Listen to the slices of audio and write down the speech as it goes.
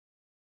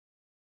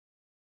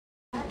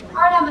All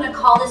right, I'm going to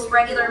call this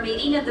regular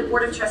meeting of the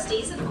Board of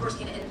Trustees of the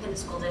Corsicana Independent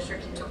School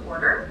District into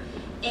order.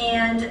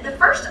 And the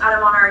first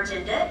item on our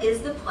agenda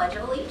is the Pledge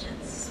of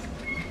Allegiance.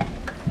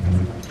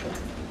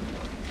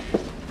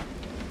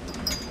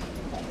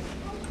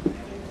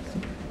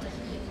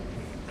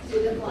 To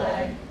the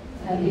flag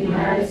of the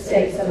United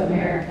States of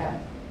America,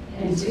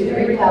 and to the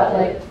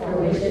republic for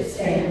which it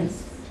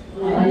stands,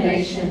 one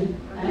nation,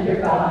 under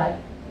God,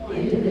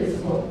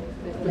 indivisible,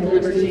 with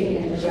liberty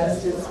and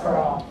justice for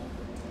all.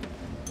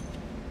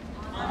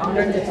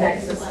 Honor the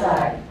Texas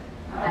flag.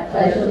 I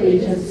pledge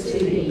allegiance to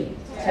thee,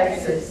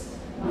 Texas,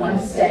 one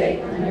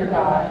state under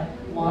God,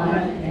 one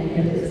and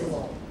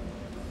indivisible.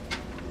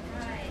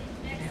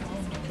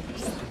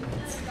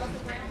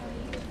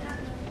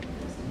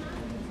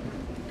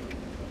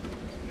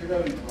 Dear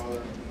Heavenly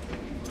Father,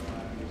 thank you for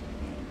allowing us to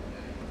be here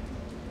today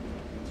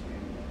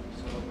to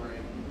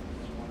celebrate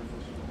this wonderful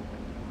school.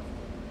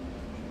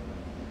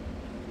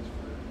 If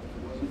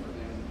it wasn't for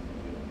them,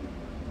 we wouldn't be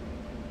here.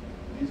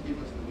 Please give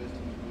us the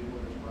wisdom to do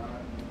what is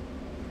right,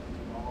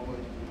 to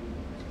always do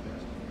what's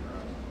best in your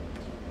eyes.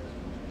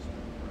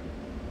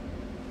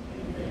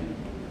 Amen.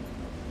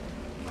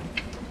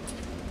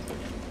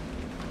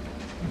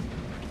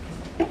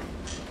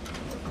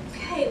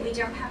 Okay, we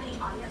don't have any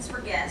audience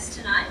for guests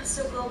tonight,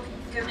 so we'll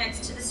go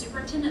next to the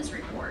superintendent's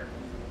report.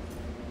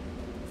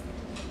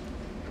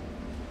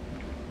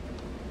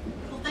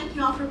 Well, thank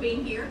you all for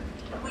being here.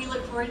 We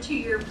look forward to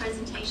your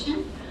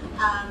presentation.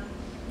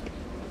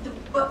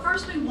 But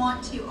first we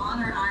want to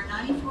honor our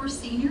 94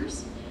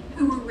 seniors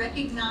who were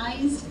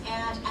recognized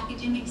at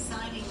Academic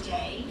Signing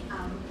Day.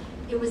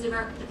 It was the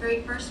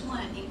very first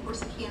one in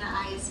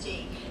Corsicana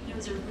ISD. It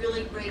was a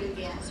really great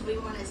event. So we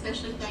want to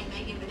especially thank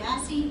Megan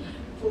Badassi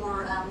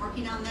for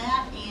working on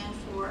that, and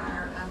for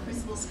our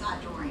principal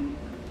Scott Doring.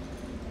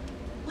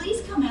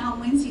 Please come out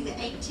Wednesday the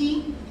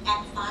 18th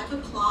at 5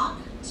 o'clock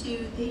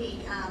to the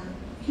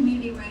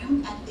community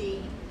room at the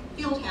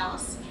field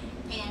house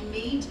and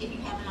meet, if you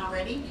haven't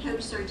already,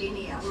 Coach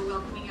Sardinia. We're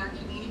welcoming our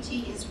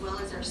community as well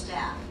as our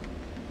staff.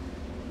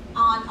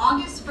 On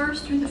August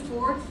 1st through the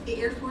 4th,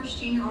 the Air Force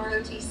Junior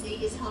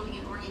ROTC is holding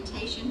an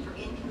orientation for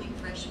incoming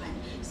freshmen.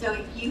 So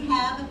if you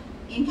have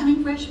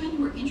incoming freshmen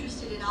who are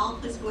interested at all,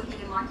 please go ahead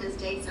and mark those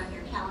dates on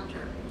your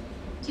calendar.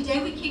 Today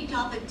we kicked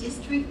off a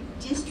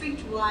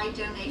district-wide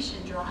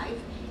donation drive.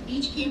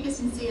 Each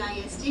campus in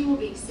CISD will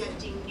be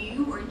accepting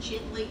new or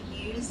gently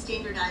used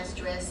standardized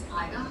dress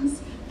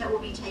items that will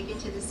be taken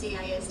to the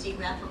CISD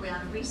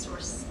Wraparound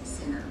Resource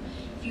Center.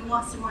 If you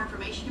want some more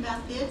information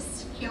about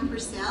this, Kim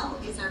Purcell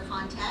is our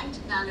contact,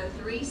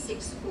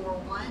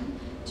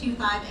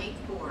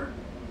 903-641-2584.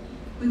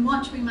 We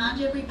want to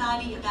remind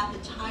everybody about the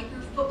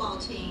Tiger football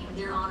team.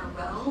 They're on a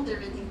roll.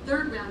 They're in the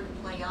third round of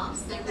the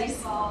playoffs.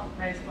 Baseball.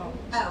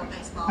 Oh,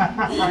 baseball.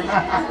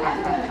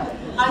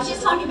 I was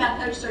just talking about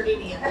Coach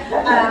Sardinia.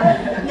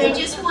 They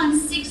just won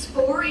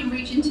 6-4 in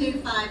Region 2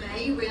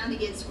 5A round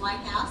against White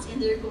House,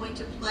 and they're going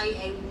to play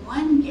a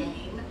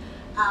one-game,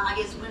 I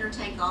guess winner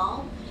take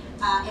all,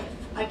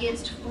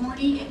 against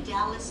Forney at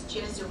Dallas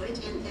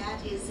Jesuit, and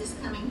that is this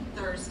coming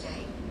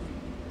Thursday.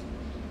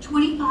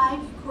 25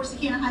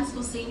 Corsicana High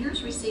School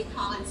seniors received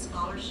college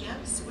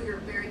scholarships. We are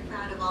very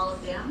proud of all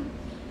of them.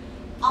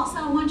 Also,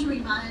 I want to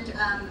remind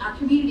our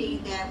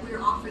community that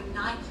we're offering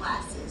night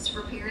classes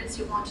for parents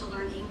who want to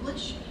learn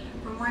English.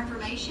 For more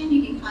information,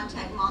 you can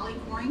contact Molly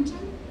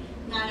Corrington,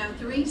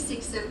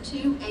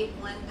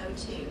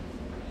 903-602-8102.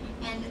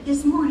 And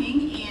this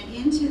morning and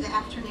into the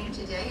afternoon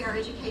today, our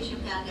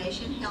Education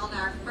Foundation held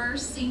our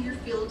first senior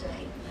field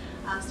day.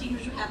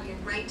 Seniors are having a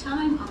great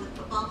time on the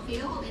football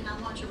field, and I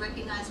want to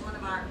recognize one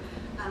of our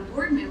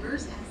board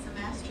members as the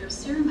Master of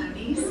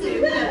Ceremonies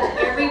who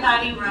kept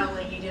everybody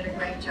rolling. You did a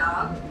great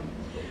job.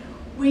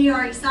 We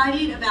are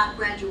excited about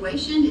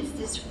graduation. It's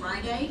this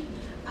Friday.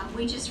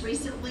 We just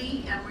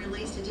recently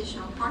released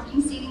additional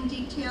parking seating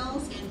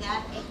details, and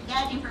that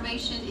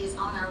information is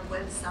on our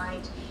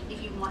website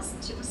if you want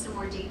some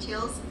more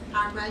details.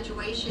 Our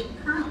graduation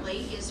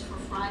currently is for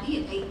Friday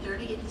at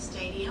 8:30 at the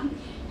stadium,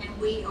 and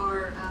we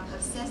are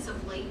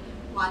obsessively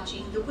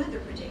watching the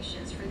weather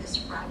predictions for this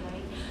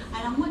Friday.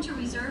 And I want to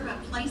reserve a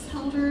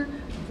placeholder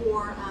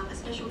for a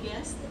special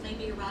guest that may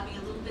be arriving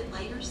a little bit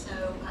later,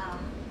 so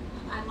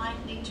I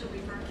might need to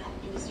revert back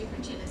to the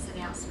superintendent's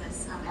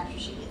announcements after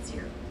she gets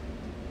here.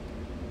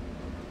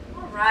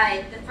 All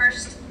right, the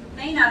first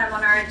main item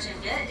on our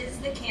agenda is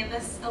the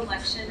canvas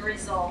election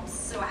results.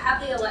 So I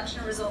have the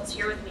election results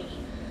here with me.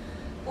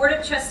 Board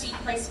of Trustees,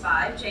 place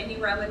 5, Jamie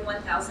Rowan,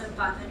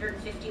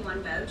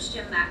 1,551 votes.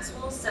 Jim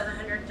Maxwell,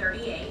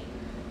 738.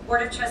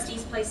 Board of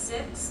Trustees, place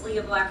 6,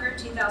 Leah Blacker,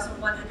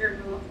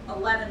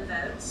 2,111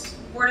 votes.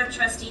 Board of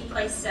Trustees,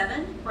 place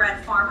 7,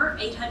 Brad Farmer,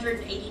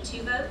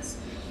 882 votes.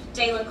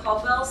 Dayla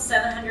Caldwell,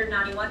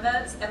 791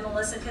 votes. And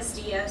Melissa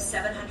Castillo,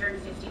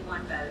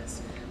 751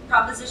 votes.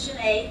 Proposition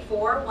A,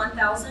 for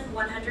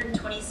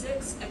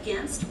 1,126,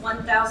 against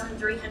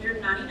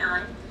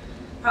 1,399.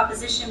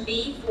 Proposition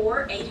B,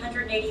 for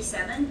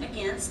 887,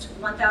 against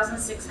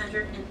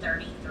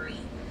 1,633.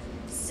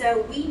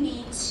 So we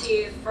need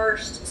to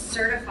first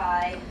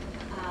certify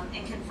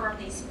and confirm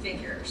these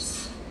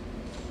figures.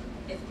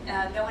 If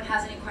no one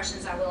has any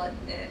questions, I will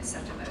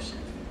accept a motion.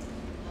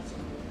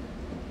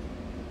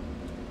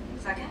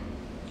 Second?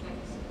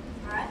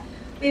 All right.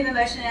 We have a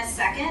motion and a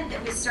second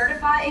that we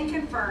certify and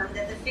confirm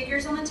that the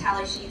figures on the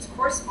tally sheets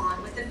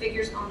correspond with the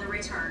figures on the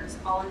returns.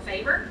 All in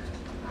favor?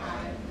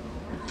 Aye.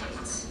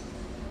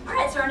 All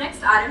right, so our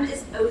next item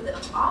is oath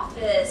of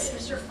office.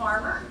 Mr.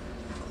 Farmer.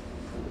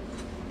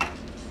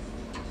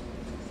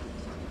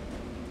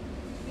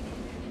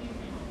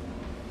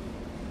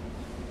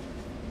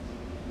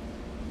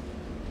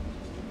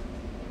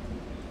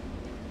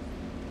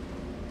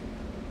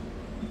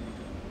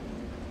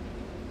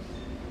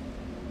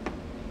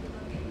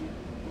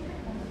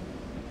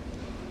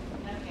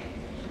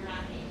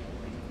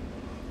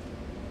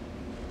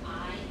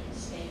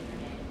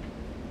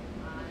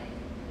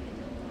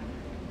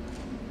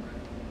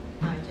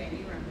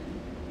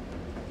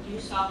 Do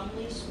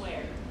solemnly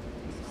swear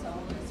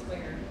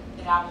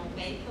that I will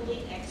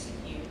faithfully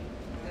execute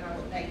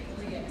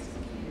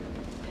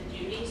the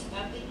duties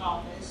of the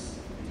office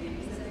of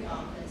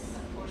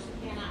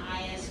Corsicana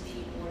ISD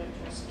Board of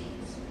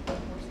Trustees of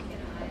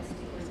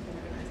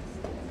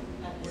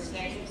the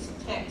state of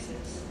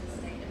Texas,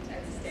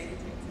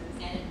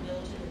 and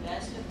will to the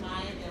best of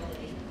my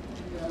ability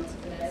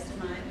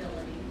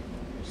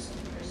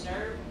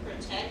preserve,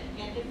 protect,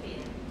 and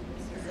defend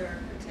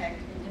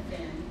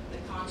the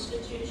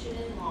Constitution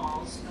and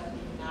laws of the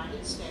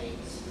United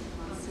States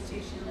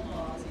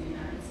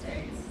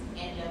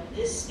and of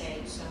this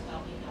state, so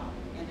help me God.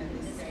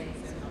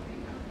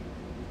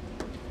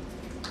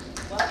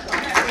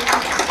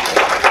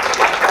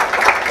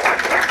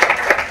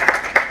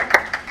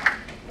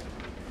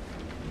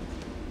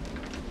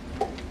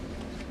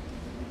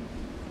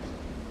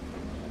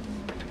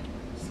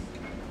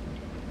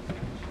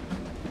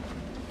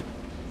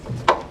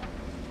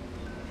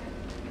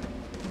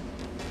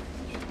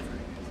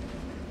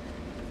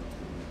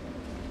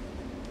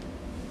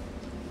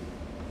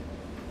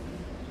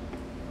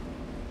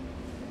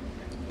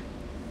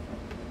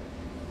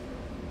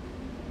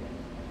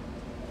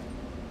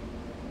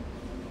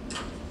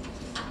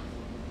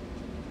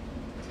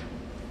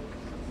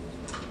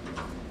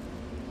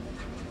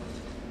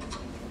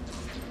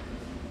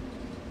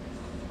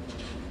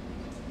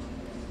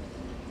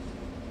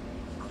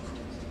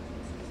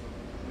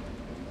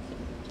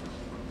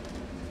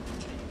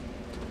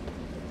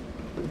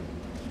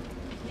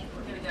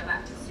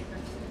 Back to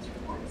superintendent's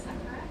report, is that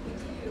correct? We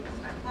do.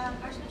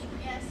 Our special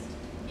guest,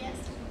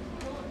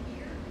 people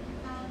here,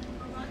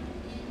 Ryan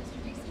and Mr.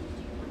 Dixon, would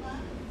you come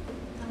up?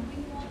 We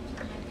want to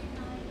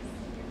recognize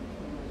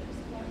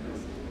your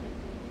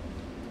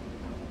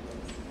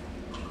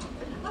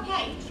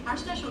Okay, our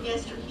special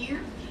guests are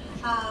here.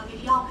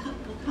 If y'all will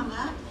come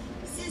up.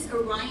 This is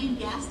Orion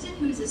Gaston,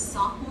 who's a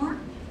sophomore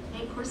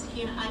at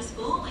Corsicana High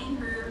School, and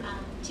her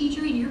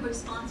teacher and yearbook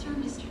sponsor,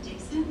 Mr.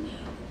 Dixon.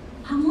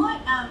 I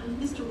want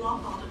Mr.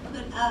 Walpole to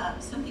put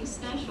up something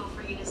special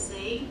for you to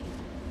see.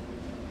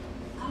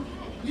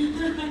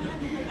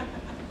 Okay.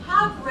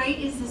 How great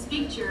is this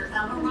picture?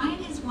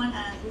 Orion has won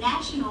a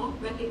national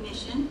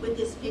recognition with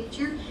this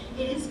picture.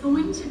 It is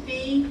going to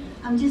be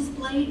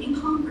displayed in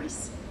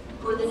Congress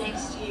for the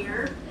next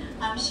year.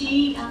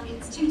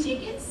 It's 2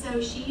 tickets,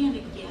 so she and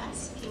a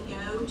guest can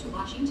go to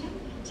Washington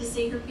to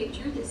see her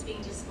picture that's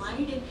being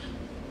displayed. And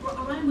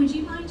Orion, would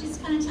you mind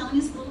just kind of telling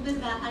us a little bit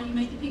about how you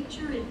made the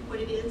picture and what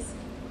it is?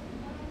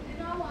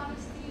 In all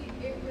honesty,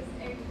 it was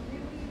a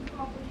really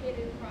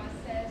complicated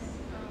process.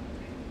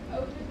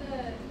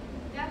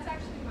 That's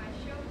actually my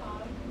show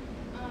hog.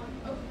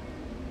 Over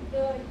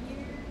the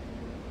year,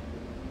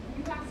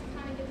 you have to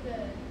kind of get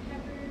the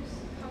peppers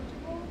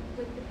comfortable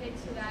with the pigs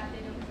so that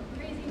they don't go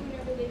crazy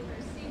whenever they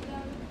first see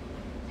them.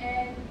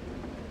 And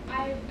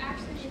I've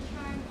actually been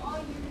trying all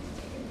year to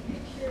take a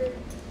picture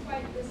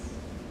quite this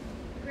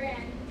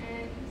grand,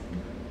 and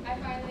I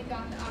finally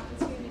got the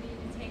opportunity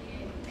to take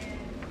it, and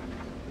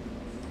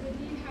this is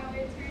indeed how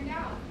it turned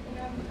out. And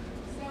I'm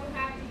so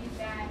happy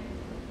that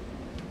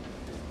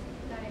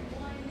I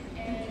won.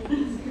 And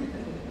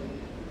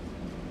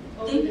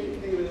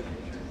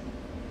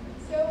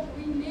so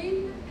we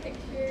named the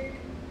picture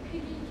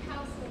Piggy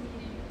Council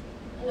Meeting,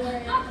 or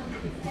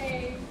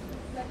say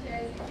such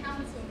as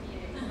council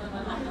meeting. So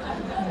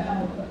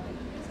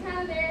just kind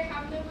of there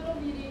having a little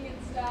meeting and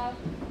stuff,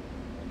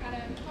 kind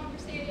of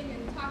conversating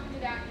and talking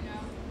it out,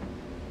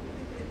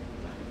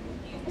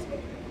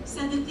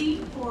 So the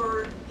theme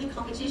for the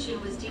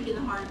competition was Deep in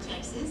the Heart of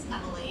Texas, I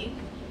believe.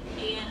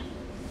 And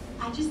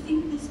I just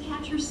think this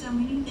captures so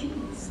many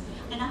things.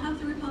 And I hope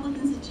the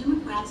Republicans and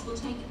Democrats will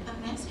take a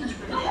message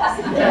from this.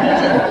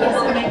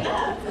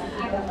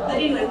 But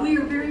anyway, we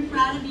are very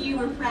proud of you.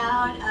 We're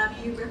proud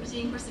of you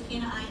representing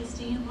Corsicana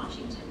ISD in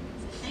Washington.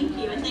 So thank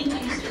you, and thank you,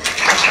 Mr.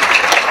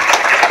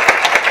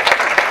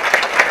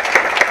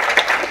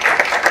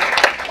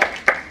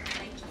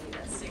 Thank you,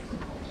 that's super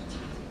cool.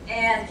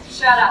 And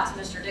shout out to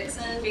Mr.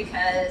 Dixon,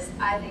 because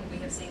I think we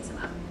have seen some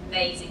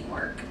amazing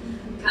work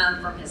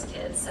come from his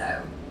kids,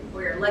 so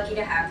we're lucky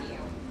to have you.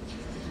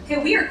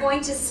 Okay, we are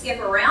going to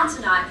skip around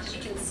tonight because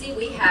you can see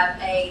we have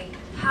a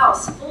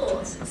house full.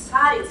 It's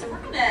exciting. So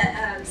we're going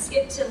to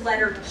skip to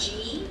letter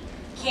G,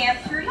 Camp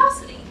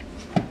Curiosity.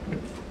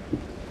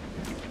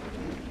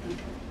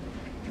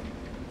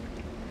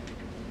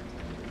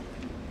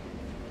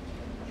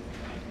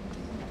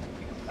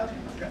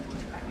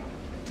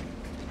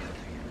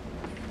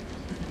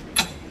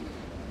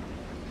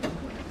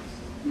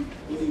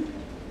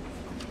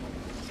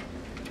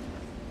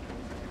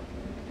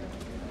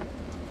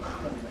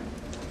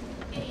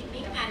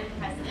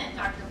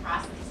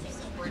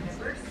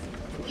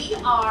 We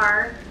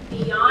are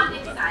beyond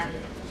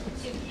excited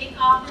to kick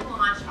off and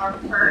launch our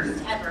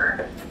first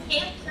ever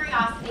Camp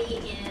Curiosity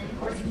in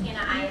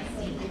Corsicana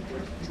ISD.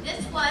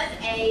 This was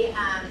a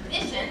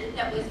vision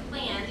that was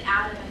planned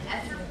out of an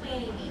ESSER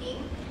planning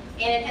meeting,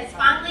 and it has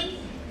finally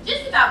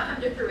just about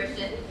come to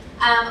fruition.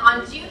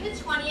 On June the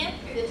 20th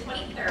through the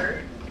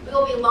 23rd, we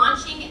will be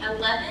launching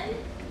 11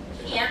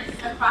 camps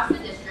across the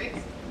district,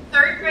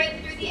 3rd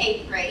grade through the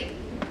 8th grade,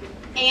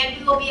 and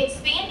we will be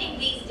expanding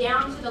these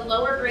down to the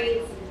lower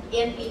grades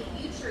in the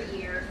future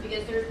years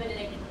because there's been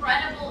an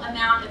incredible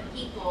amount of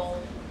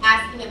people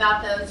asking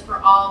about those for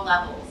all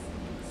levels.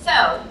 So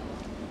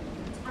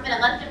I'm going to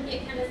let them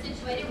get kind of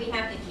situated. We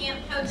have the camp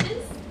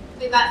coaches.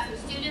 We've got some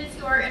students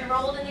who are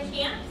enrolled in the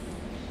camps.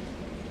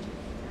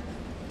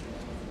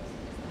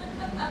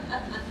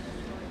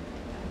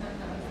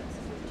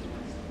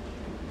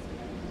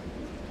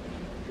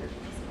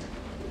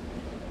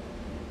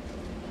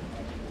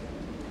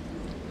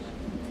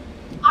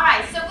 All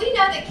right, so we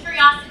know that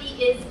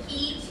curiosity is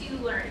key to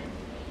learning.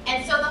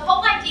 And so the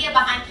whole idea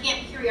behind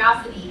Camp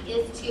Curiosity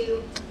is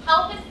to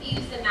help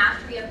infuse the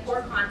mastery of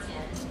core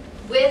content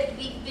with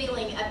the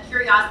feeling of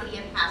curiosity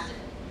and passion.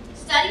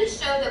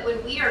 Studies show that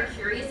when we are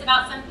curious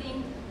about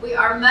something, we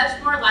are much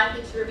more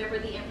likely to remember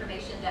the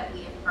information that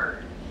we have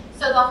heard.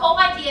 So the whole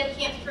idea of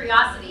Camp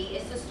Curiosity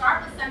is to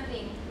start with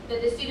something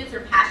that the students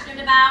are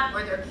passionate about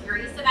or they're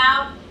curious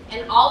about,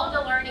 and all of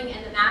the learning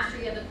and the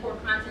mastery of the core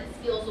content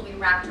skills will be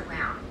wrapped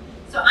around.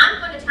 So I'm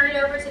going to turn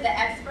it over to the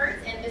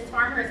experts, and Ms.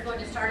 Farmer is going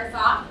to start us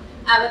off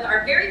with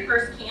our very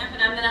first camp,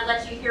 and I'm going to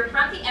let you hear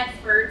from the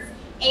experts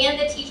and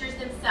the teachers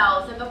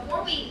themselves. And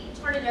before we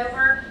turn it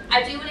over,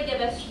 I do want to give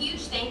a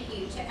huge thank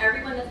you to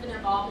everyone that's been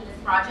involved in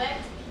this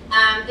project.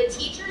 The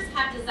teachers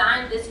have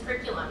designed this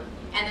curriculum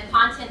and the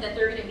content that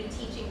they're going to be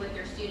teaching with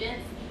their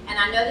students, and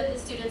I know that the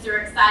students are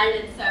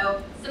excited, and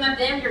so some of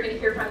them you're going to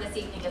hear from this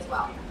evening as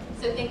well.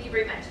 So thank you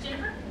very much.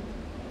 Jennifer?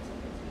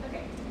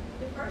 Okay,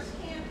 the first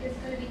camp is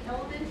going to be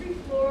elementary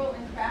floral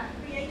and craft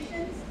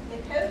creations. The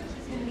coach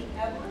is going to be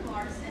Evelyn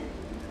Larson,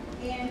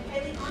 and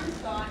Haley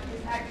Onslaught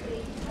is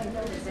actually a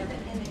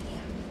participant in the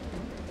camp.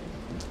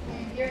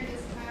 And during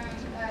this time,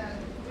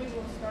 we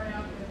will start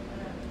out with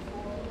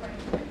floral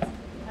arrangements.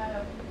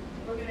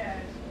 We're going to,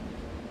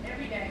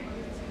 every day, we're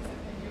going to say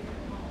something different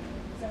from home.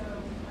 So,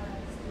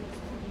 students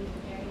will be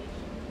engaged.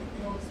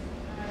 We'll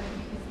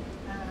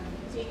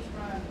teach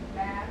from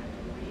math,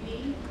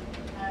 reading.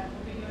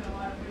 We'll be doing a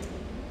lot of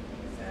reading.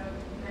 So,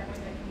 that way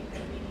they can get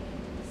their reading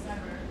in the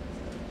summer.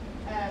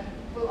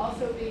 We'll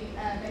also be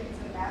making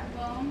some bath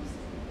bombs.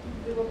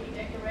 We will be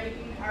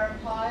decorating our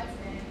pots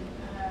and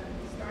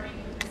starting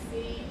with the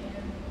seed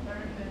and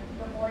learn the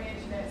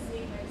foliage that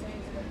seed may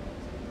take to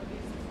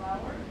produce the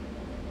flower.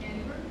 And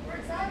we're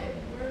excited.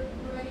 We're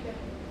ready to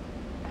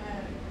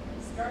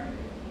start.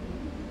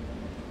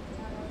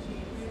 How about you?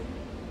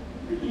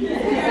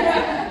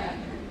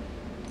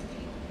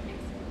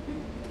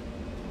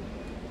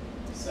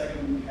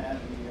 Second, we have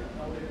the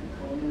elementary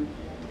culinary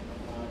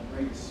camp,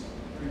 grades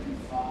 3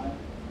 through 5.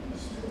 And the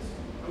students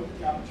hope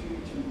the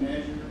opportunity to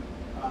measure,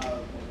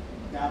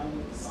 dabble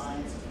with the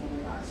science of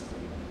culinary ice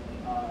cream,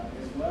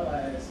 as well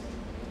as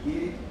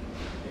get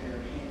their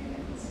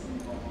hands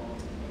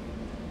involved in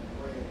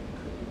bread and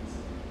cookies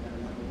and a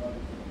number of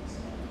other things.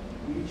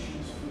 We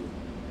choose food.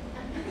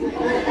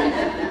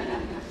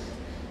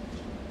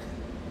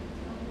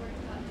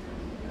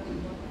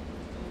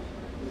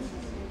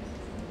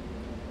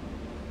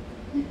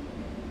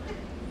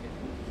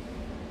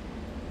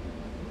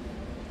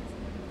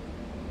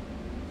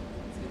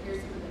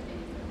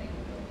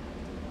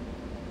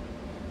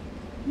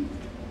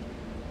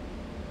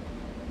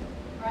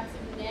 Alright, so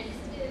the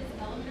next is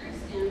elementary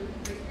STEM,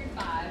 3 through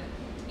 5,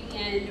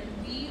 and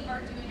we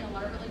are doing a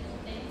lot of really cool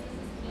things.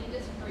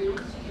 This is Candace Brown.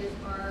 She is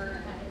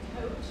our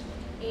coach,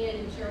 and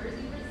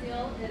Jersey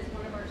Brazil is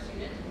one of our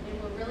students,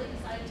 and we're really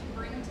excited to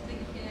bring to the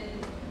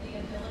kids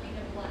the ability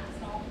to blast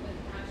off with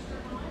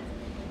astronauts,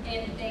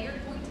 and they are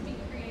going to be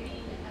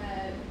creating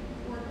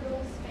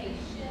orbital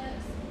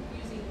spaceships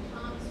using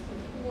pumps for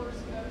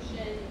force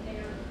motion.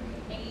 They are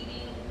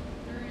creating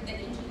through the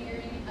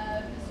engineering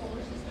of the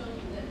solar system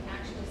that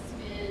actually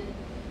spin.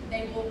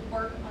 They will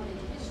work on the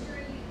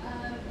history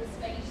of the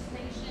space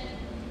station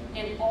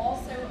and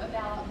also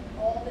about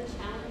all the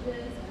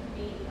challenges of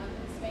being up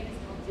in space,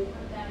 how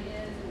different that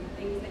is, and the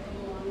things that go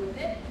along with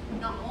it.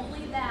 Not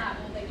only that,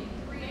 will they be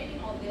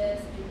creating all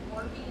this and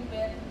working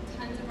with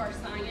tons of our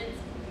science,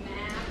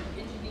 math,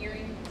 engineering,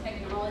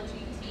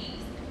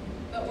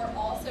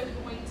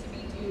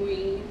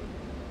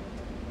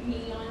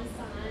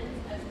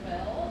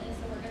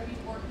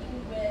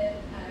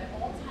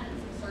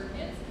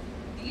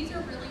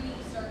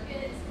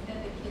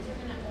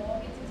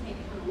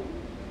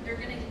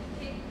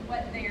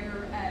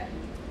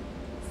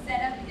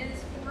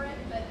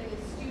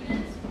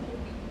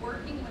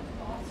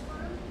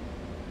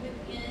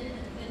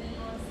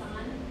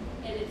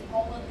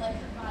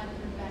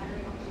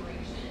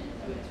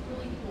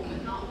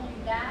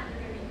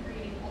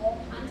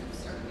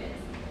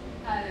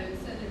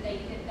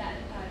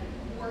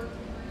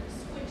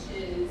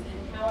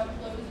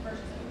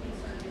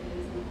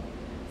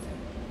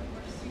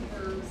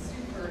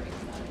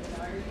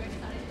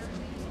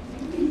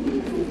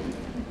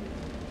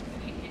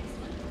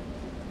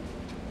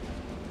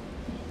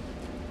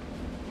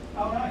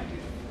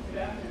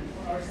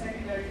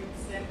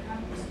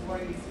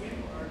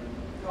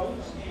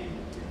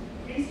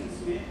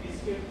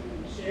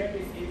 share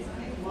with is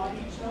why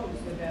he chose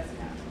the best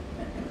captain.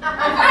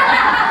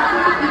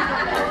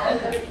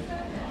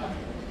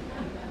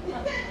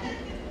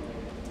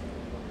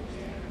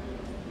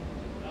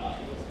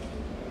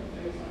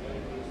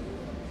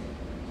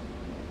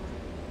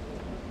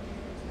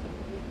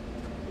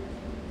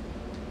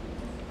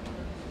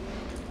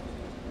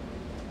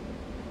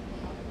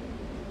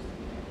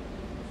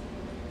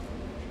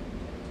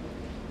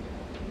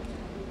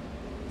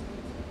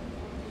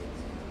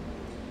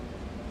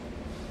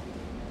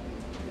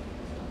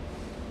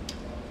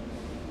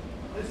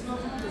 Let's go.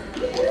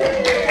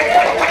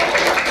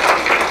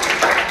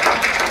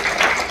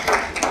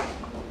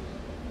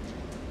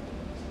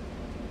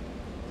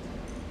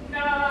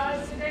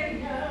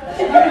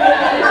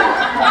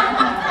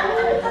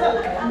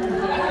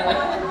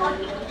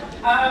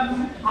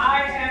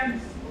 I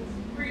am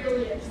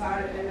really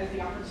excited and had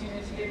the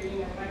opportunity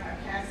to have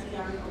Cassie,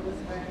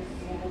 Elizabeth,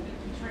 and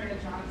Katrina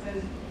Johnson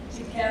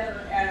together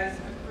as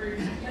a crew.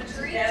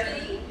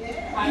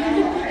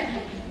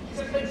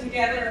 To put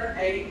together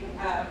a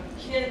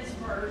kids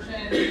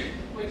version,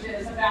 which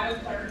is about a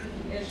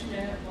 30-ish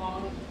minute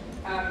long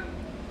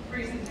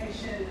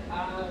presentation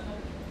of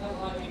the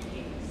Lion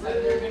King. So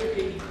they're going to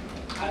be,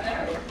 I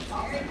know,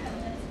 awesome.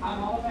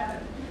 I'm all about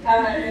it.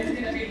 It's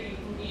going to be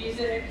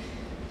music,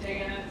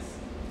 dance,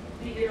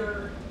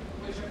 theater,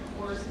 which of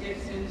course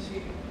gets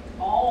into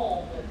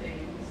all the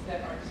things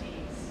that our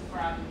teens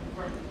from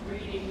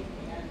reading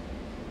and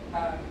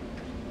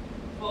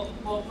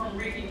from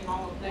reading and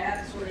all of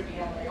that sort of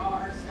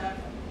LAR stuff,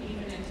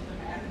 even into the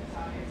math and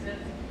sciences,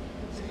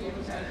 to be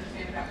able to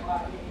understand about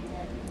blogging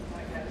and things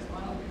like that as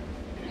well.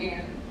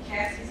 And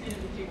Cassie's going to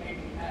be doing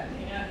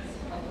dance.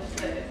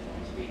 Alyssa is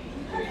going to be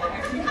doing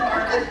acting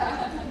part.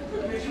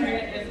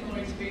 Katrina is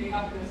going to be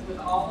helping us with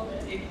all of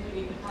it,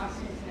 including the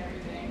costumes and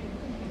everything.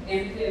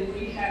 And then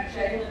we have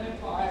Jalen and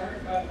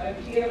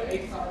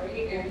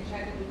and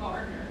Jacqueline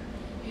Gardner,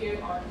 who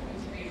are going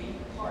to be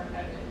part of it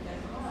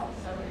as well.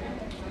 So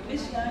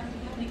Miss Young, do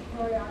you have any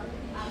choreography?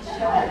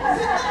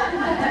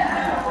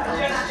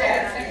 Just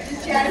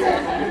jazz.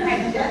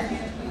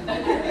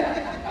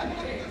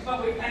 But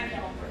we thank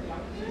y'all for the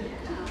opportunity.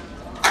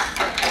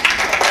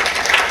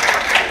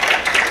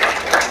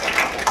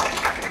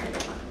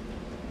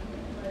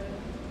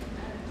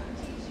 I'm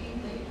teaching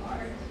the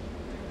art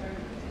for 3rd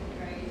and 5th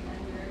grade,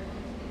 and we're going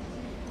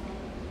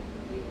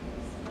to be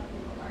some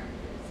art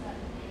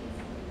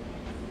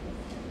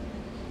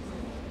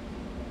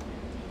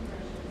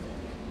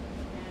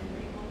and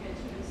we will get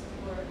to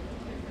explore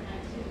different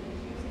activities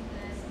using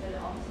this, but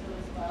also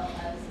as well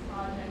as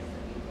projects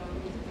that we go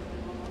into the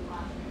normal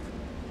classroom,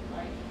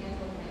 like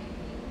candle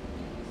making,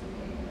 and using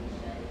paper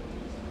mache, and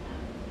using that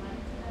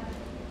like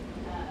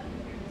that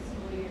during the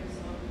school year.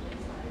 So I'm really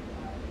excited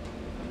about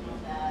doing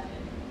all that,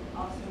 and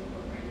also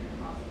incorporating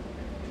across the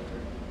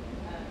curricular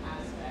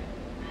aspect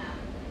of math.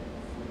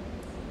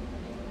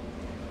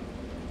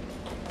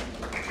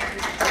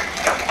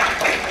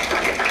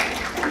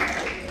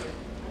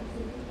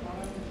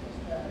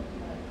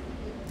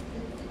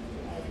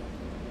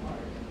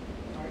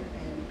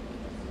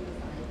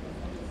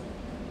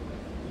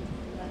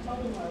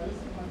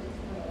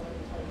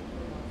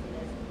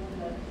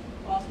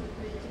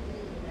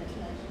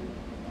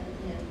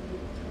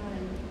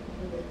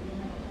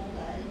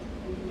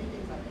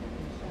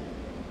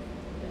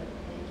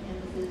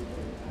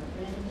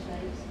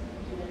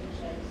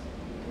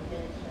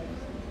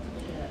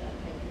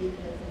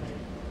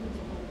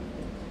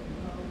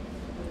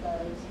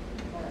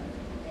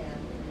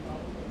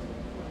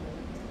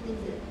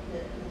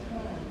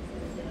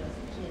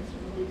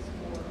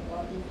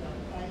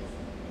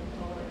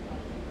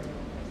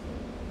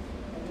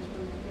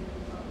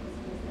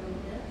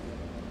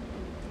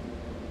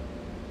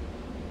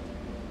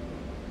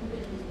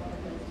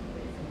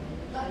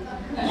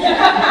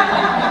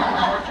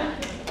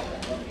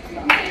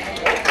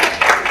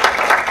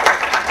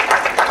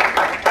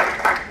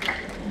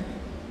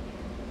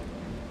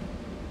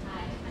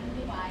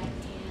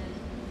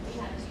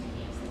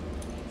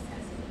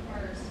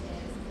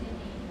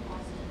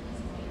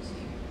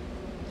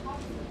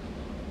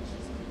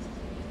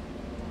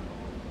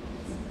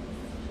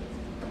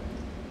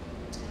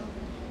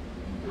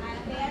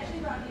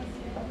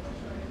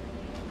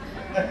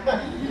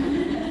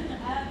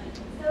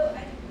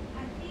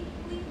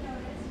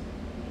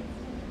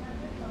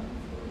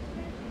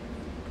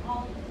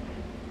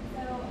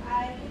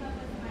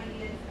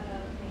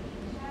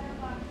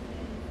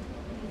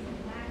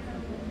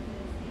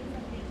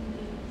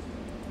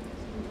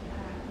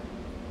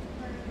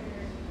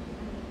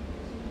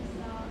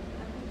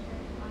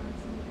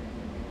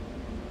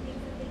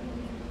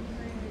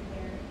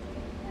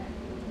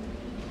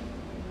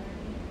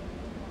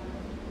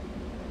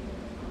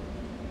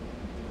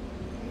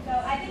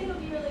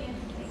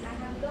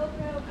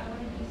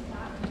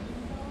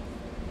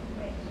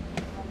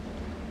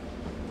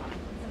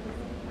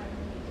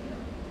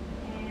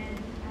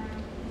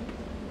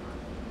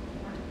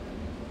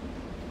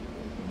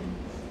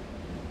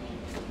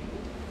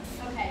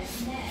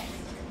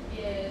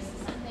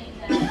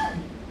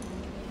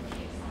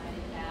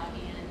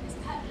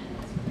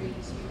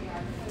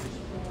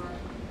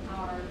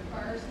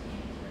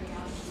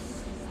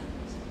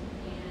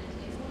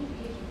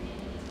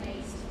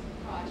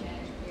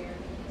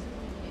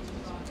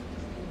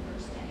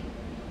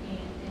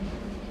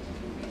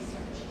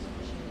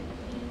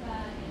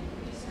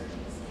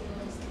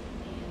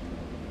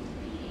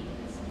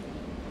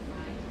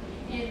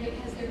 And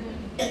because they're going to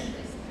visit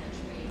this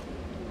country for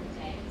 4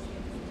 days,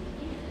 because at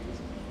the end,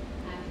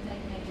 after they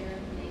have their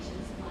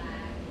nation's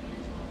flag and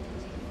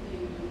authentic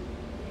food,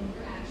 then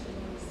we're actually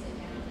going to sit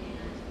down and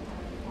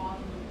have a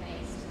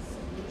problem-based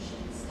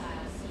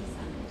solution-style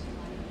C-summit,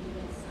 like a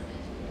UN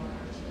summit for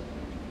our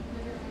children,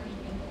 where they're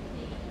learning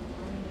empathy and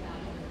learning about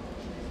other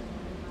cultures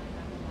and learning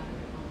how to have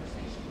collaborative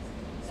conversations.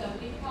 So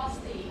we cross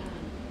the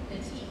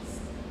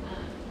T's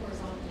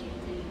horizontally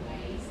in many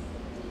ways.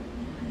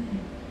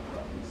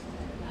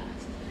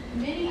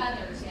 Many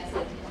others, yes,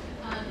 I did.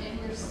 And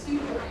we're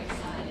super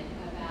excited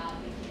about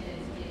the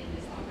kids getting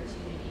this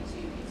opportunity to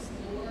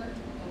explore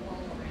the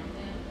world around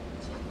them,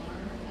 to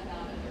learn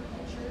about other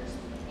cultures,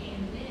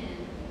 and then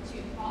to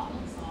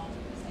problem solve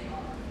because they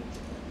are our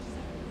future. So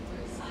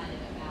we're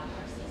excited about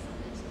our C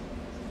Summit.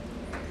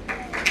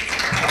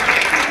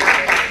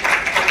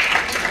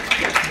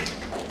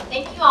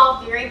 Thank you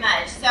all very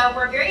much. So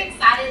we're very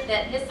excited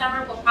that this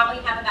summer we'll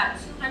probably have about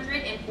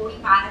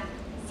 245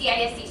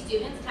 CISD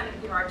students coming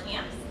through our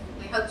camps.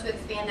 We hope to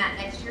expand that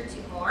next year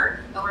to more,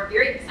 but we're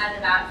very excited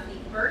about the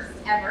first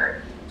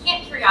ever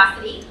Camp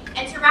Curiosity.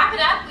 And to wrap it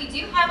up, we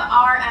do have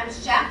our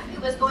chef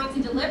who is going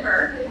to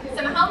deliver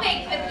some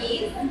homemade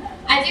cookies.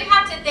 I do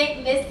have to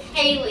thank Miss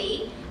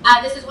Haley.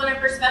 This is one of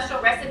her special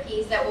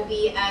recipes that will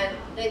be,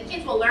 the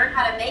kids will learn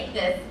how to make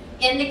this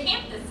in the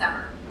camp this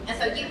summer. And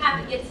so you have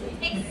to get some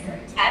taste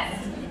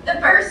tests the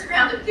first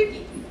round of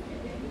cookies.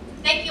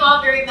 Thank you all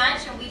very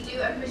much, and we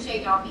do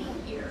appreciate y'all being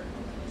here.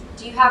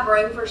 Do you have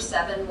room for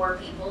 7 more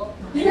people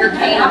in your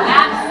camp?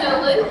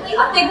 Absolutely.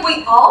 I think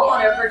we all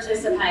want to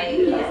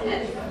participate.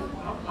 Yes.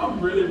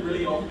 I'm really,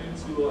 really open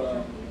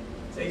to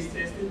taste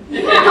testing.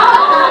 Yeah.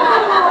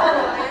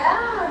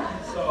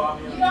 So I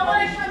mean, You don't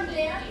want to come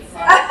dance? I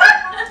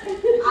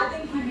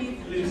think you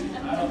need to. Listen, I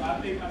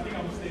think I'm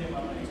gonna stay in my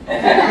lane.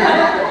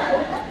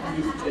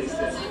 Taste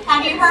testing.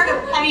 Have you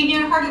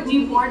heard of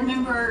new board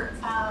member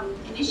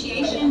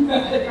initiation?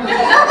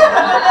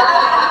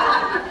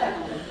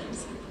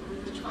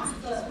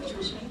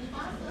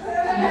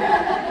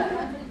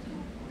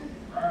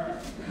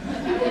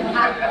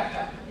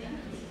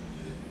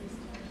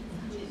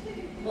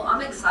 Well,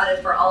 I'm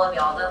excited for all of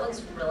y'all. That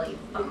looks really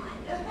fun.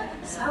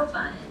 So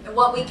fun. And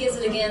what week is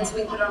it again so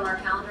we put it on our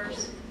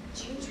calendars?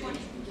 June 20th.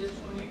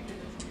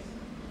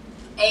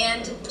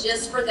 And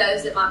just for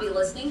those that might be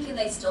listening, can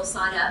they still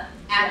sign up?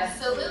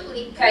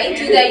 Absolutely. Okay,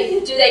 do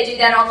they do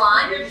that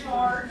online?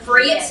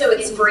 Free, so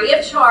it's free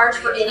of charge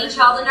for any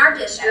child in our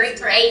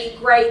district,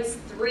 grades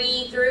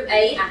 3 through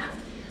 8.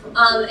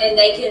 And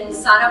they can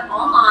sign up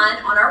online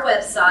on our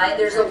website.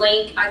 There's a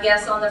link, I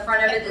guess, on the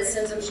front of it that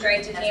sends them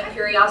straight to Camp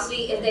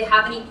Curiosity. If they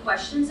have any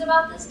questions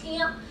about this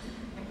camp,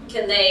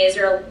 is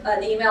there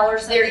an email or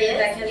something? There is,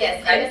 that can,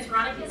 yes. okay. And Ms.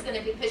 Veronica is going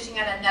to be pushing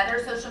out another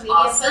social media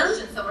Awesome.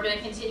 push, and so we're going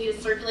to continue to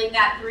circulate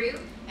that through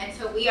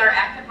until we are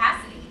at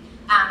capacity.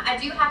 I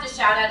do have to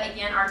shout out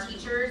again our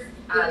teachers.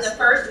 In the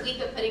first week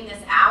of putting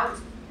this out,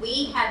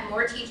 we had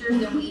more teachers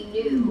than we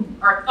knew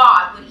or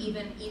thought would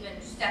even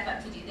step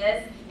up to do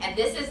this. And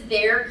this is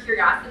their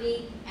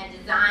curiosity and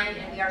design,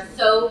 and we are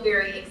so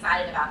very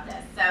excited about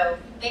this. So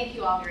thank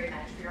you all very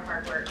much for your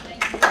hard work.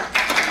 Thank you.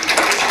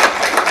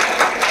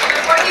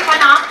 Before you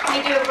run off, can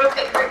we do a real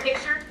quick group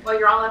picture while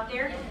you're all up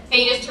there? Can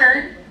you just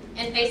turn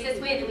and face this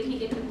way, and then we can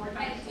get to more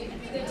advice too.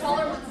 The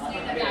taller ones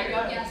stand up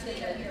now. Yes, they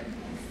do.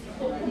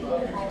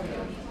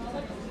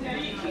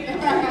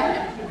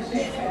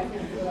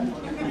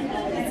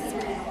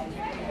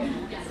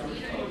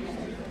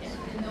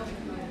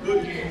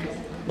 Good game.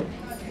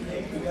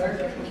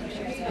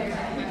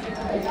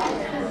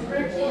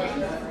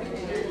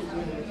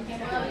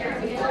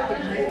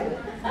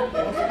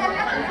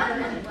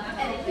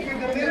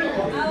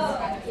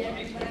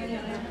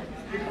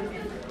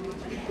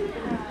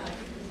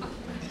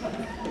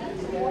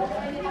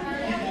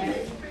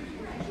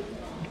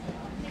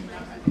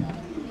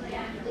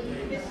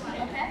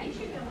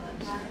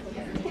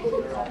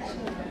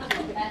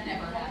 That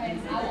never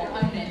happens. I will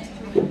own it.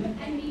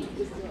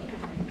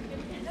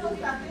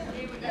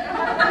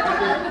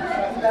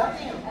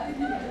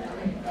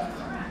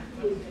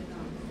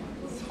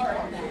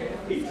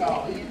 He's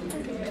tall.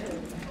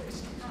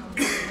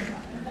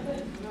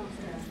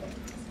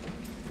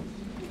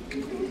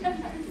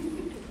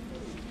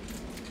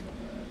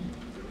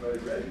 Everybody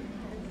ready?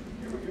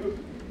 Here we go.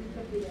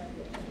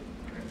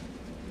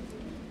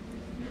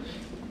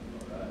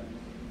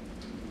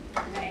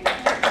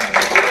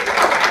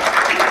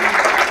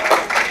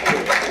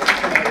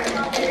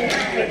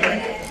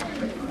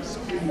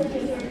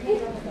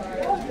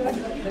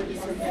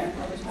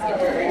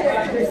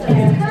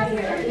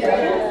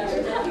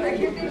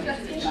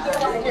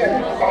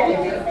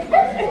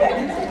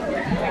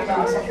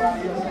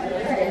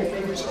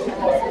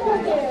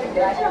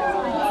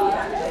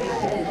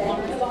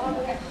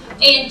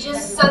 And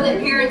just so that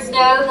parents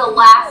know, the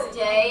last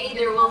day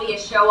there will be a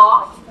show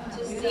off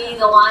to see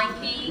the Lion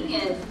King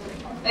and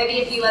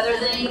maybe a few other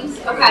things.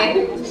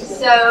 Okay,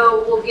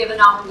 so we'll give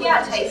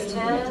taste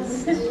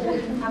test.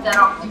 Have that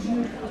on.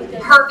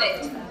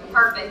 Perfect,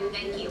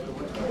 thank you.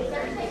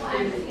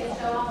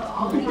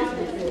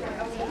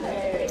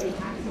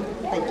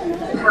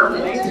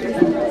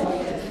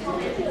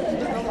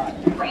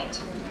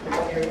 Great.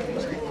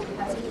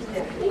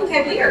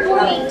 Okay, we are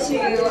going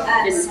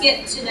to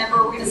skip to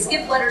we're going to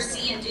skip letter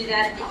C and do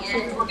that at the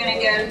end. We're going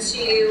to go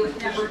to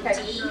number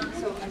D,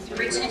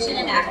 retention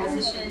and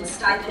acquisition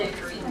stipend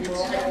agreement.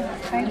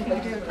 Thank you,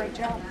 you do a great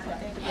job.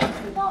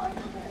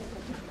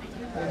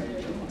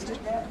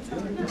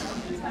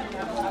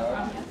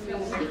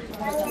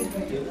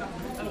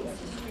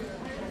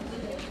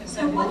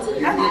 So what's in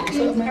your packet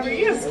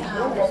is an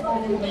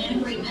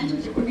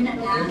agreement that we're going to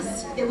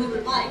ask, that we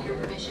would like your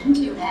permission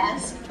to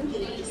ask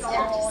the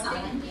staff to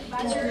sign.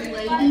 It's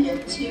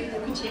related to the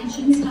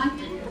retention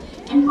stipend.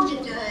 And what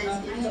it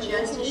does is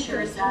just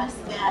assures us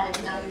that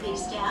the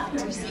staff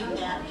who receive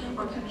that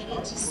are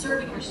committed to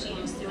serving our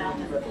students throughout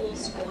the full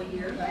school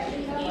year.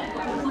 And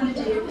what we want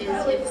to do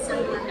is if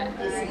someone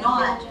is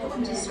not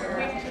going to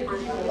serve for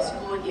the full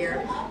school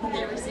year,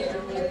 they receive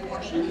only a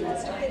portion of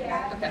that stipend.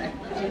 Okay.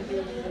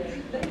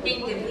 I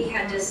think that we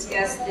had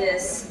discussed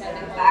this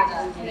back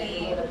when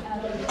we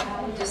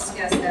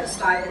discussed those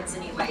stipends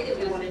anyway, that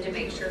we wanted to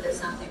make sure that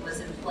something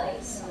was in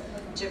place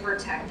to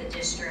protect the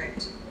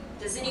district.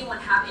 Does anyone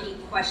have any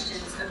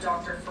questions of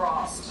Dr.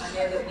 Frost? I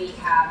know that we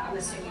have, I'm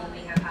assuming we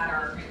have had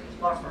our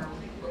law firm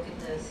look at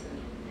this and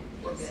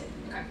we're good.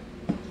 Okay.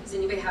 Does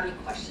anybody have any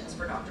questions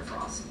for Dr.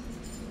 Frost?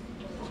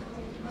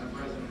 Madam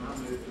President, I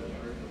move to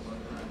approve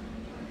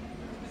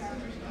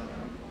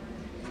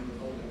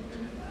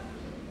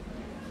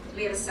Do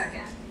we have a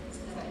second?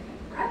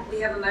 All right, we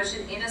have a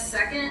motion and a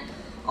second.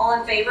 All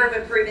in favor of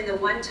approving the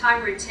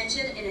one-time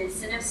retention and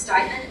incentive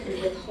stipend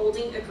and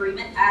withholding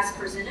agreement as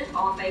presented?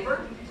 All in favor?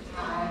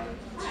 All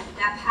right,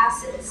 that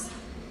passes.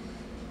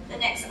 The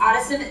next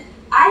item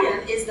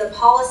is the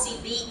policy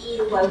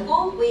BE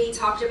local. We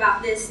talked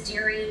about this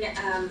during,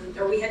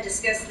 or we had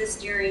discussed this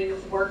during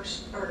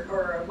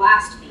or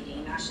last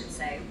meeting, I should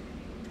say.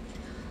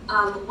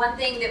 One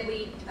thing that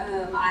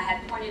I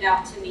had pointed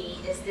out to me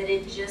is that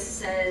it just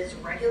says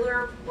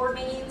regular board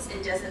meetings.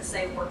 It doesn't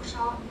say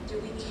workshop. Do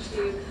we need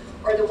to,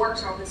 or the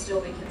workshop would still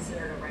be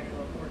considered a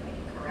regular board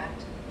meeting,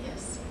 correct?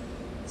 Yes.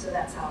 So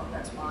that's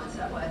why, is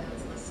that why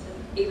it's listed?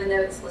 Even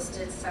though it's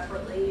listed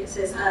separately, it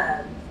says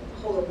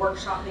hold a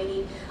workshop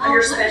meeting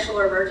under special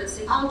or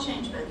emergency. I'll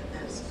change both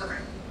of those.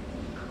 Okay.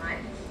 All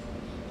right.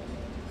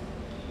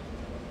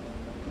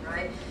 All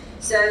right.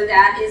 So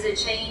that is a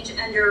change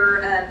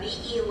under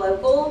BE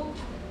local,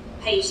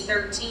 page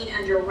 13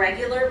 under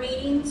regular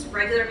meetings.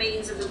 Regular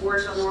meetings of the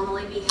board shall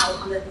normally be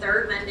held on the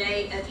third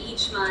Monday of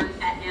each month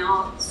at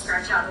now,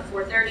 scratch out the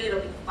 4:30,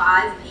 it'll be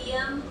 5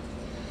 p.m.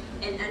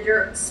 And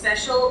under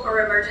special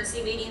or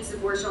emergency meetings, the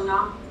board shall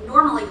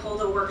normally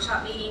hold a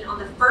workshop meeting on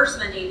the first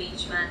Monday of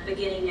each month,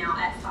 beginning now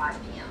at 5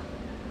 p.m.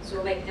 So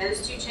we'll make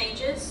those two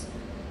changes.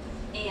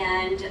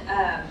 And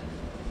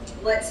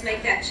let's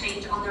make that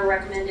change on the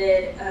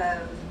recommended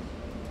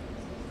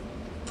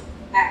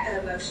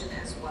motion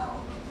as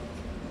well.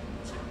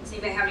 Does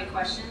anybody have any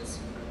questions?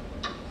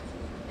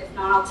 If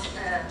not,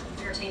 I'll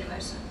entertain a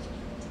motion.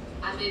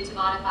 I move to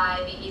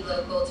modify BE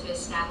local to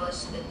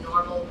establish the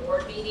normal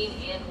board meeting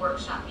and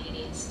workshop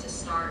meetings to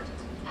start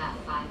at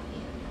 5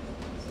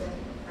 p.m.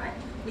 Right.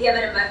 We have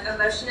a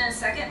motion and a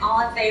second. All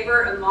in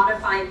favor of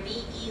modifying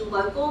BE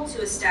local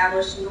to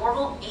establish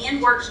normal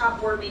and workshop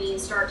board meeting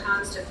start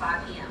times to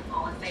 5 p.m.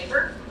 All in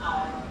favor?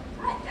 All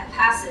right, that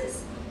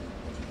passes.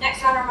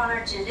 Next item on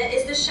our agenda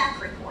is the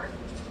SHAC report.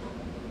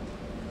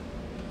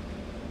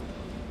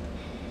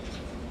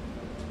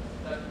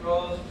 Dr.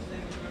 Ross,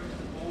 distinguished members of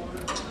the board,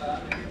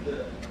 I'm here to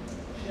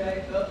SHAC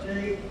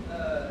update.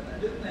 I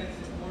do think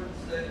it's important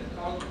to say that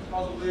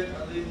Carla Witt,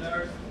 our lead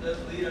nurse, does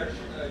lead our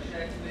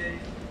SHAC committee,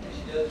 and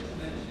she does a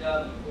tremendous job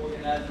of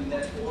organizing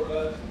that for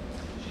us.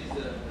 She's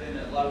putting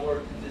a lot of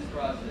work in this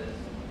process.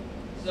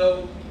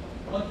 So,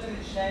 one thing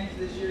that's changed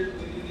this year that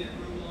we do get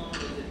approval on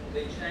is that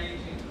they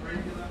changed in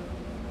curriculum.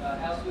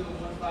 House Bill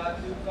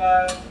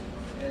 1525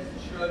 has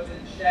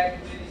instructed SHAC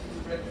committees to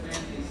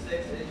recommend the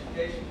sex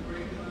education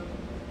curriculum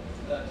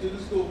to the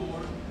school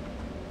board.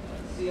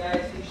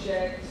 CISD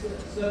SHAC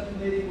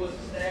subcommittee was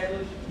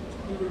established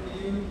to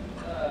review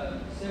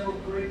several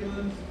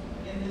curriculums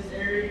in this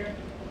area.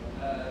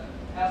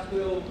 House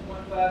Bill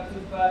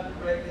 1525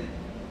 directed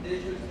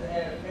districts to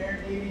have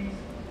parent meetings.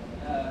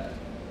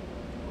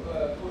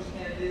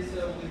 Corsicana did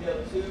so. We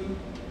held two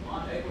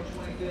on April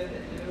 25th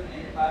at noon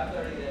and at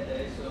 5:30 that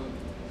day. So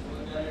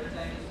we've done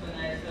everything that's been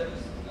asked of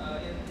us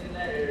in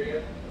that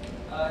area.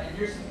 And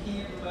here's some key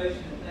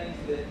information and things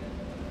that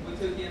we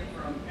took in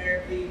from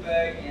parent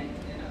feedback and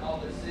all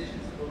the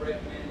decisions that we're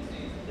recommending to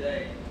you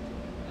today.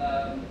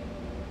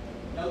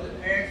 Note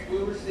that parents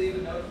will receive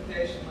a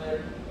notification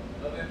letter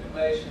of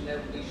information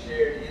that will be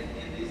shared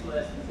in these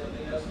lessons. There'll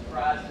be no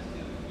surprises to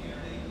the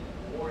community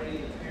or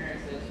any of the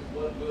parents as to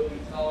what will be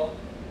taught.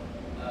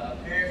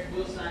 Parents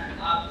will sign an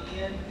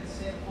opt-in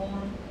consent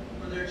form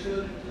for their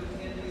children to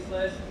attend these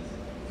lessons.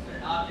 It's been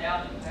an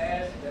opt-out in the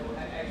past. They will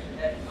actually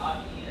have to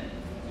opt in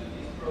to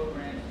these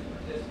programs to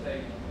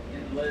participate in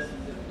the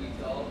lessons that we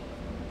taught.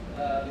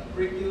 The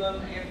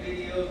curriculum and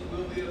videos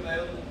will be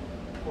available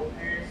for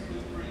parents to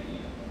preview.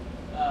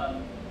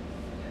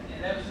 And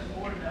that was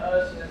important to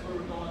us as we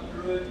were going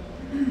through it.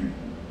 You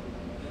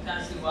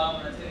kind of see why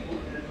when I tell you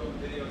what we're going to do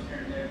with videos here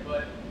and there,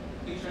 but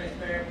be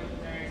transparent with the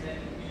parents and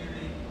the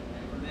community,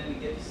 and for them to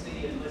get to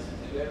see and listen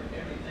to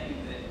everything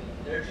that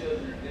their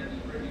children are going to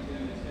be privy to.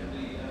 It's going to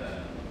be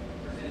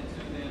presented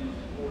to them, which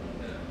is important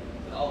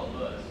to all of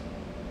us.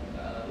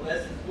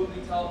 Lessons will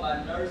be taught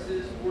by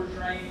nurses or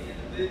trained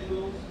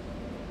individuals.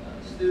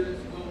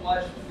 Students will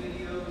watch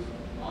videos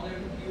on their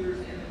computers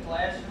in the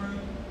classroom.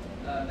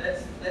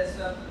 That's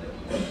something that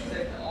we want to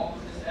take the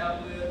awkwardness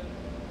out with.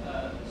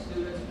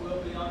 Students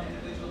will be on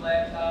individual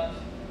laptops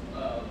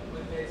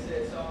with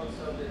headsets on,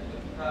 so that we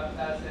can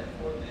privatize that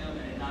for them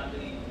and not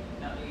be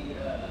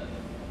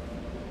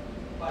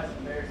quite as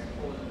embarrassing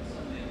for them with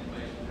some of the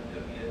information that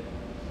they'll get.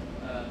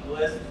 The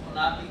lessons will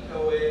not be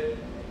co-ed,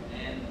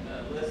 and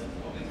lessons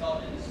will be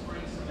taught in the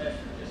spring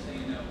semester, just so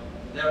you know.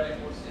 That'll make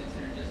more sense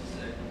here in just a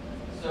second.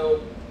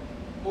 So,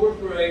 4th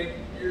grade,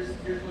 here's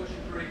what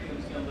your curriculum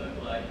is going to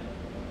look like.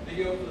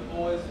 Video for the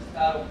boys is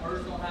titled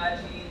Personal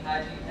Hygiene,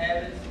 Hygiene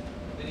Habits.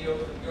 Video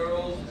for the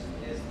girls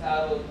is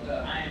titled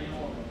I Am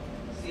Normal.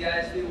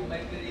 CISD will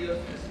make videos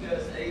to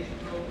discuss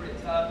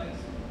age-appropriate topics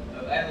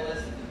of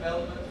adolescent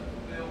development to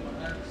fulfill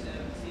 100% of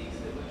the teaks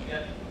that we've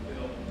got to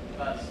fulfill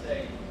by the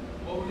state.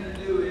 What we're going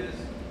to do is,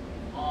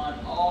 on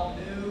all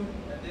new,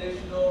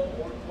 additional,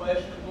 or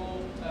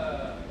questionable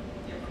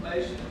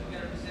information that we're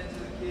going to present to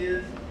the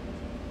kids,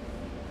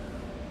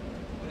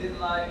 we didn't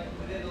like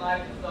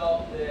the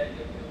thought that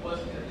it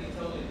wasn't going to be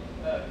totally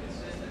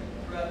consistent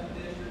throughout the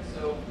district.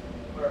 So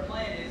what our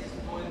plan is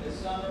going this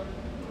summer,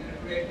 we're going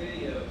to create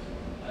videos,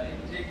 in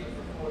particular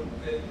for 4th and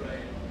 5th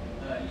grade,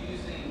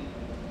 using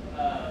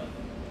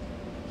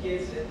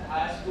kids at the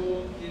high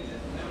school, kids at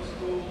the middle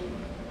school,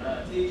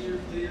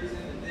 teachers, leaders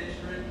in the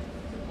district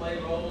to play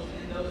roles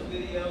in those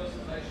videos to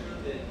make sure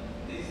that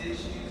these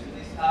issues and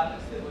these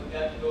topics that we've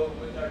got to go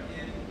over with our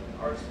kids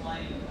are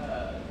explained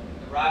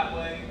the right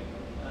way,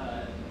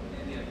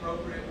 in the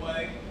appropriate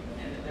way,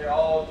 and that they're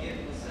all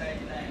getting the same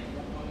thing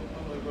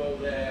when we roll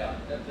that out.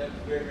 That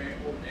was very, very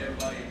important to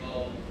everybody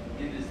involved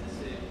in this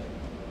decision.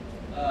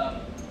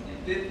 In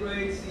 5th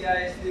grade,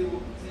 CISD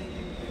will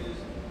continue to use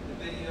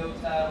the video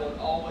titled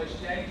Always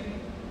Changing.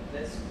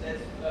 That's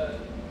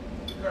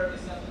currently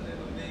something that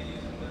we've been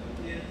using with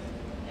the kids,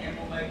 and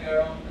we'll make our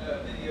own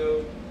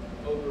video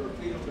over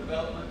fetal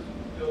development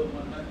to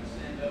fulfill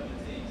 100% of the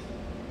teaks.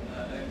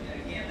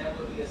 And again, that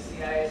will be a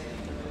CISD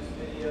produced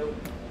video.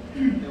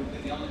 That will be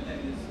the only thing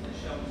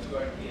that's shown to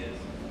our kids.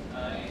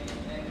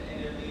 And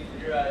it'll be for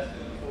your eyes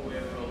too before we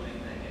ever roll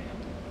anything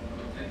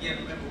in. Again,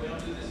 remember, we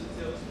don't do this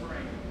until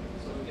spring.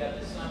 So we've got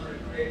this summer to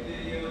create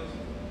videos,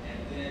 and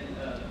then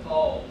the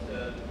fall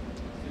to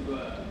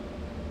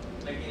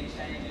make any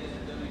changes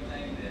or do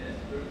anything that as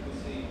a group we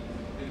see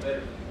will be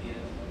better for the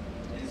kids.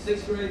 In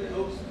 6th grade, the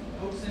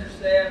Hope Center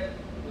staff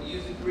will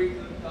use a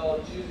curriculum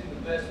called Choosing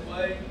the Best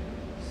Way.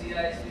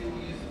 CISD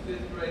will use the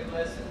 5th grade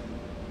lesson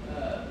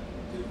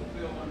to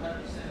fulfill 100%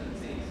 of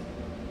the teaks.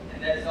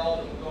 And that is all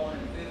that will go on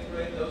in 5th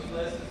grade. Those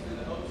lessons through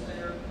the Hope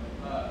Center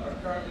are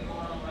currently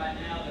going on right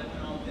now. They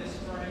went on this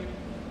spring.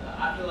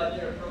 I feel like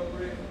they're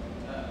appropriate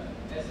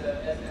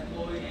as an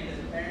employee and as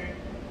a parent.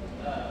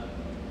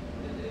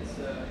 It's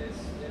a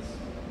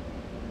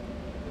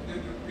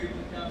good group of people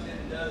that comes in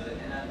and does it,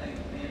 and I think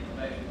the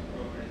information is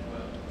appropriate as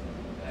well.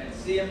 At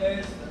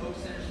CMS, the Hope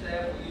Center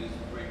staff will use a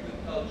curriculum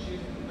called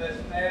Choosing the Best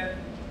Path.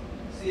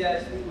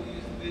 CISD will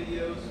use the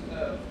videos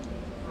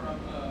from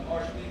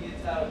Marsh Media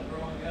titled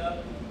Growing Up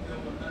to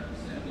fulfill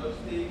 100% of those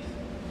teaks,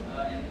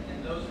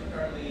 and those are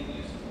currently in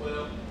use as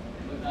well,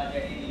 and we've not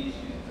had any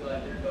issues until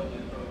like they're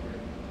totally appropriate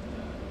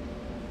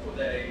for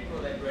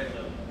that grade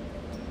level.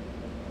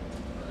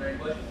 Are there any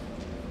questions?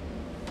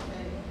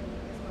 Okay, I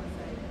just want to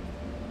say,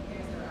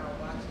 parents that are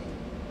watching,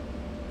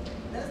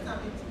 let's not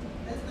be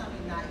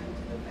naive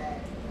to the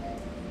fact that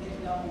we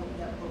didn't know what we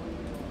were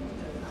doing,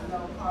 because I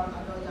know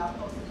y'all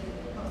posted it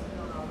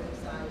on our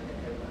website that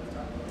they're going to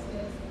start doing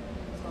this.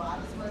 So I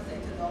just want to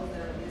say to those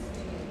that are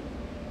listening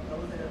and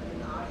those that are in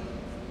the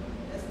audience,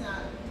 let's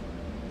not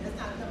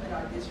come at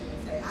our district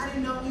and say, I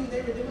didn't know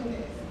they were doing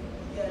this.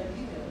 Yeah,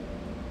 you do.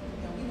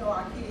 And we know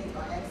our kids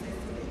got access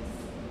to this.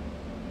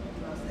 You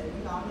know what I'm saying?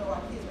 We all know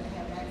our kids are going to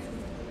have access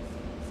to this.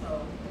 So,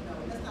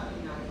 let's not be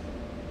naive.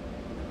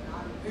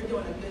 You're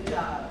doing a good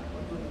job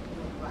of doing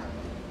it right.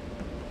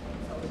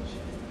 So it's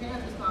the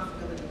parents'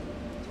 responsibility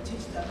to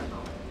teach stuff at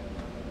home.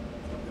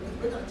 Because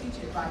we're going to teach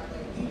it right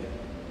way here.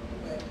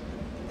 But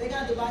if they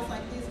got a device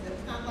like this, if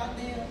it's not locked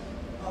in,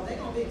 they're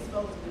going to be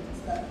exposed to different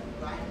stuff,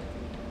 right?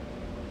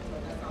 So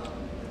that's all I'm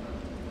going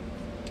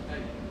to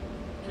do.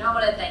 And I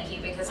want to thank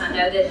you because I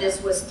know that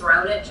this was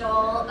thrown at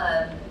y'all.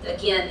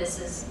 Again, this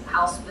is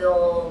House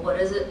Bill, what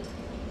is it?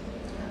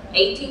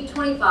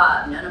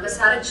 1825. None of us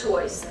had a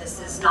choice. This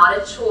is not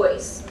a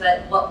choice,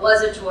 but what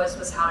was a choice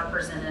was how to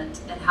present it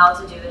and how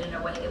to do it in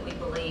a way that we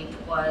believed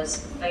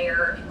was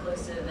fair,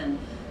 inclusive, and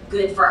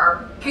good for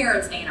our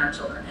parents and our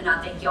children. And I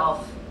think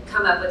y'all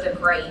come up with a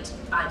great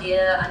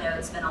idea. I know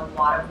it's been a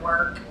lot of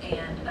work,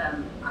 and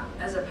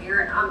as a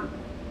parent, I'm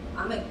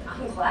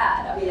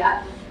glad. I mean,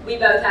 we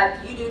both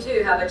have, you do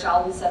too, have a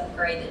child in 7th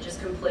grade that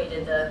just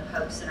completed the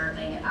Hope Center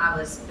thing, and I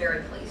was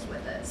very pleased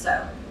with it.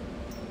 So,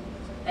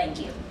 thank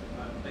you.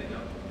 Thank you.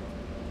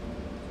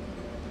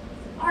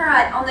 All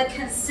right, on the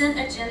consent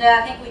agenda,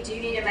 I think we do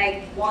need to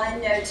make one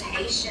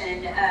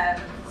notation.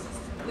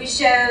 We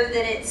show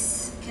that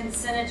it's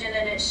consent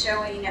agenda and it's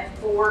showing at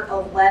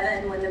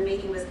 4:11 when the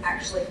meeting was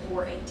actually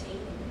 4:18.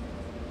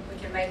 We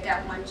can make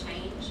that one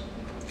change.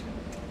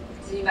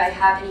 Does anybody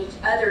have any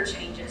other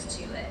changes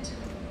to it?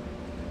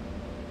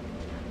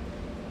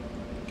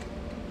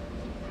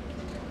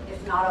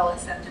 If not, I'll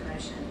accept a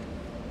motion.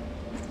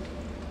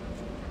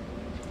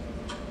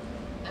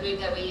 I move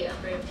that we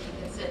approve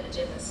the consent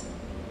agendas.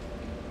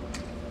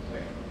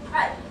 All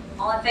right,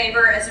 all in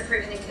favor as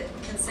approving the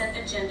consent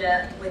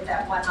agenda with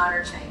that one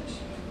minor change?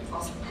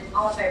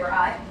 All in favor,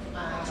 aye?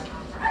 Aye.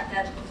 All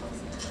right,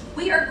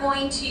 we are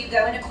going to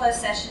go into closed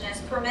session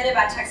as permitted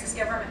by Texas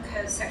Government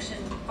Code Section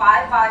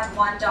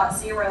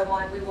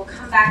 551.01. We will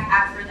come back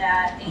after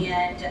that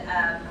and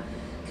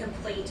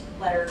complete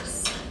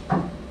letters